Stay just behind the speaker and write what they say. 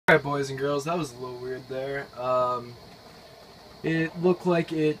Alright, boys and girls, that was a little weird there. It looked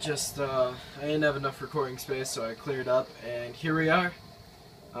like it just, I didn't have enough recording space, so I cleared up, and here we are.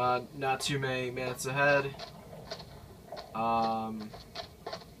 Not too many minutes ahead. And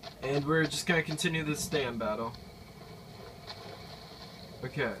we're just gonna continue this stand battle.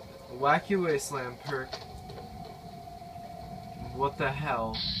 Okay, Wacky Wasteland perk. What the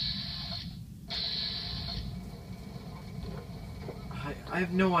hell? I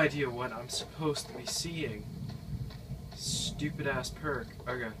have no idea what I'm supposed to be seeing. Stupid ass perk.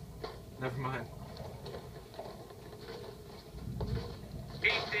 Okay, never mind.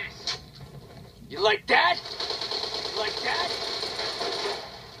 Eat this. You like that? You like that?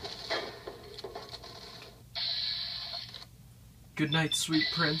 Good night, sweet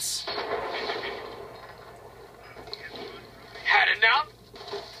prince. Had enough?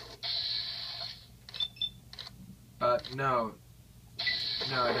 No.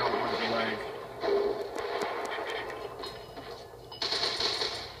 No, I don't want the leg.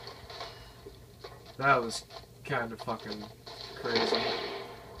 That was kind of fucking crazy.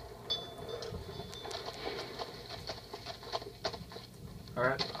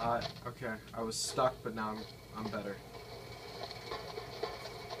 Alright, okay. I was stuck, but now I'm better.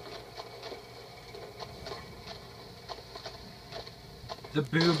 The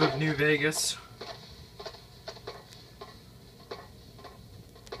boob of New Vegas.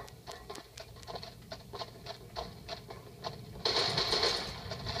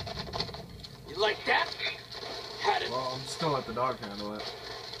 You like that? Had it. Well, I'm just gonna let the dog handle it.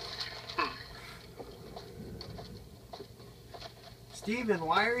 Steven,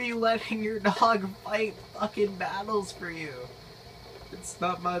 why are you letting your dog fight fucking battles for you? It's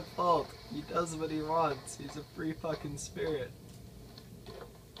not my fault. He does what he wants. He's a free fucking spirit.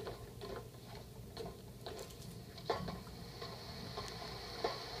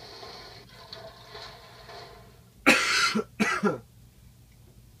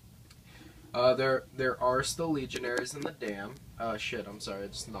 There are still legionaries in the dam. Shit, I'm sorry, I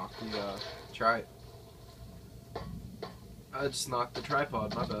just knocked the, I just knocked the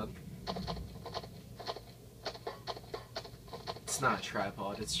tripod, my bad. It's not a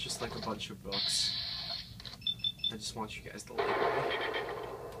tripod, it's just like a bunch of books. I just want you guys to like me.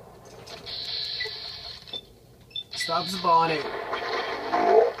 Stop spawning!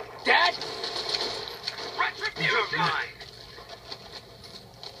 Dad? Retribution!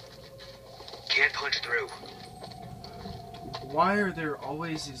 Can't punch through. Why are there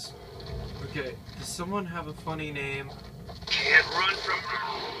always these... Okay, does someone have a funny name? Can't run from...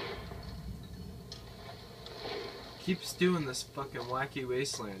 Keeps doing this fucking Wacky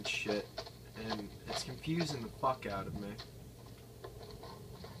Wasteland shit, and it's confusing the fuck out of me.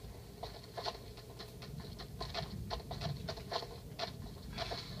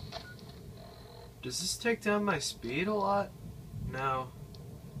 Does this take down my speed a lot? No.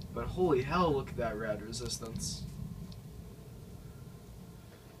 But holy hell, look at that rad resistance.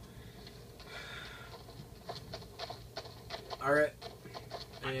 Alright.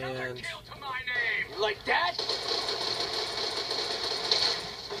 And... kill to my name. You like that?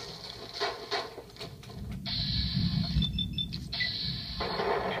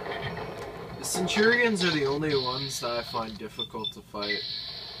 the Centurions are the only ones that I find difficult to fight.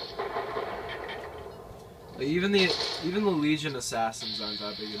 Like, even the Legion Assassins aren't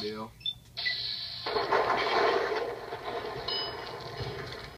that big a deal.